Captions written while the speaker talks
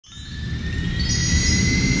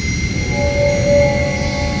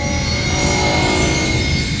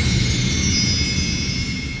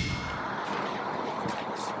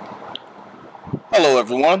Hello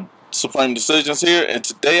everyone, Supreme Decisions here, and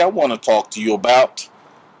today I want to talk to you about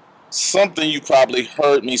something you probably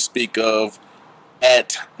heard me speak of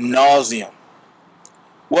ad nauseum.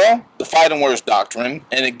 Well, the fighting words doctrine,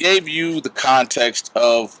 and it gave you the context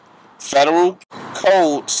of federal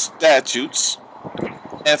code statutes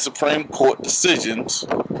and Supreme Court decisions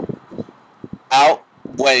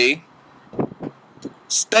outweigh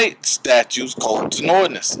state statutes, codes, and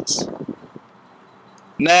ordinances.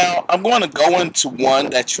 Now, I'm going to go into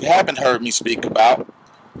one that you haven't heard me speak about,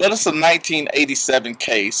 but it's a 1987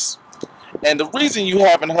 case. And the reason you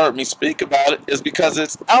haven't heard me speak about it is because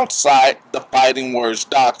it's outside the fighting words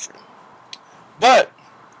doctrine. But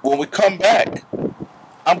when we come back,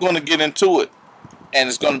 I'm going to get into it, and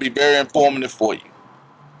it's going to be very informative for you.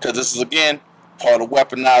 Because this is, again, part of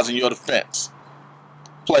weaponizing your defense.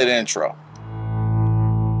 Play the intro.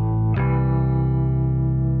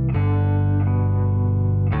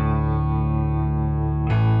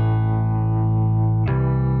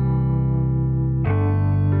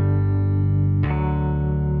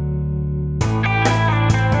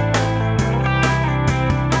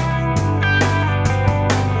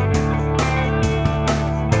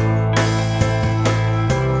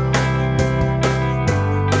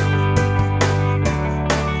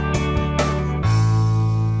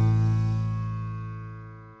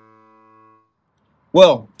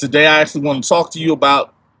 Well, today I actually want to talk to you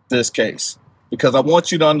about this case because I want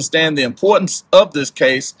you to understand the importance of this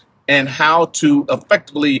case and how to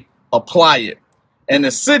effectively apply it. And the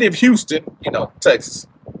city of Houston, Texas,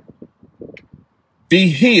 v.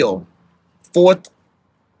 Hill,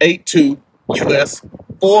 482 U.S.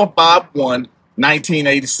 451,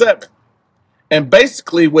 1987. And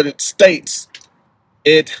basically what it states,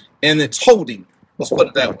 in its holding, let's put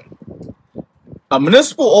it that way. A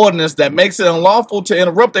municipal ordinance that makes it unlawful to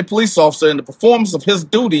interrupt a police officer in the performance of his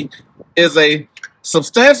duty is a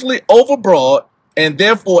substantially overbroad and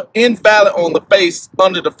therefore invalid on the face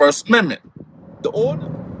under the First Amendment.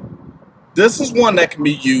 This is one that can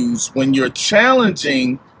be used when you're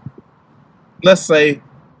challenging, let's say,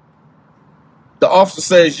 the officer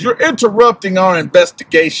says, you're interrupting our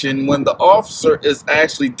investigation when the officer is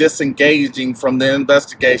actually disengaging from the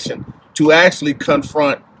investigation to actually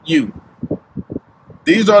confront you.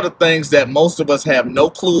 These are the things that most of us have no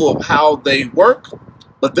clue of how they work,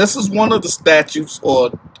 but this is one of the statutes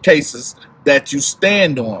or cases that you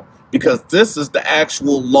stand on because this is the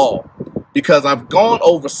actual law. Because I've gone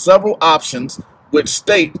over several options which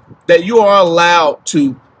state that you are allowed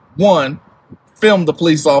to, one, film the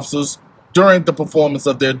police officers during the performance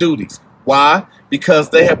of their duties. Why? Because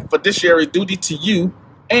they have a fiduciary duty to you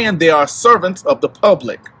and they are servants of the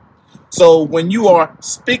public. So when you are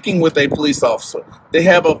speaking with a police officer, they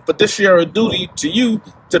have a fiduciary duty to you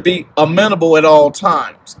to be amenable at all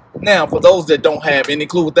times. Now, for those that don't have any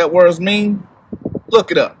clue what that words mean,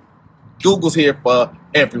 look it up. Google's here for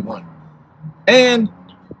everyone. And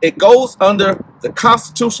it goes under the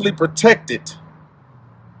constitutionally protected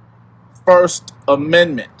First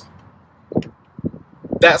Amendment.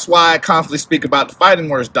 That's why I constantly speak about the fighting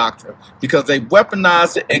words doctrine, because they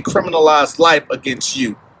weaponize it and criminalize life against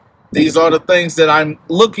you. These are the things that I'm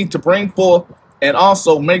looking to bring forth and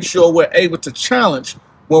also make sure we're able to challenge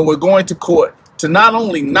when we're going to court to not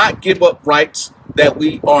only not give up rights that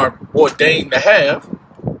we are ordained to have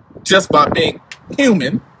just by being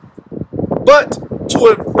human, but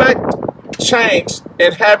to effect change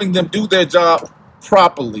and having them do their job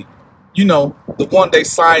properly, the one they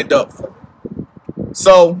signed up for.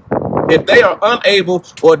 So if they are unable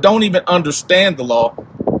or don't even understand the law,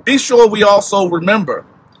 be sure we also remember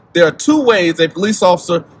there are two ways a police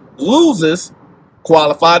officer loses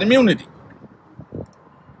qualified immunity: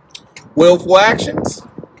 willful actions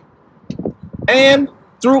and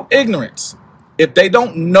through ignorance. If they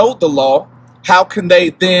don't know the law, how can they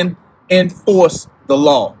then enforce the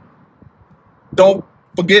law? Don't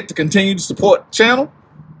forget to continue to support the channel.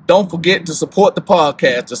 Don't forget to support the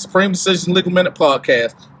podcast, the Supreme Decision Legal Minute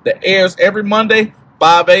podcast that airs every Monday,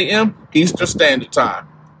 5 a.m. Eastern Standard Time.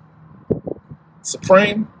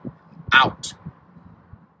 Supreme out.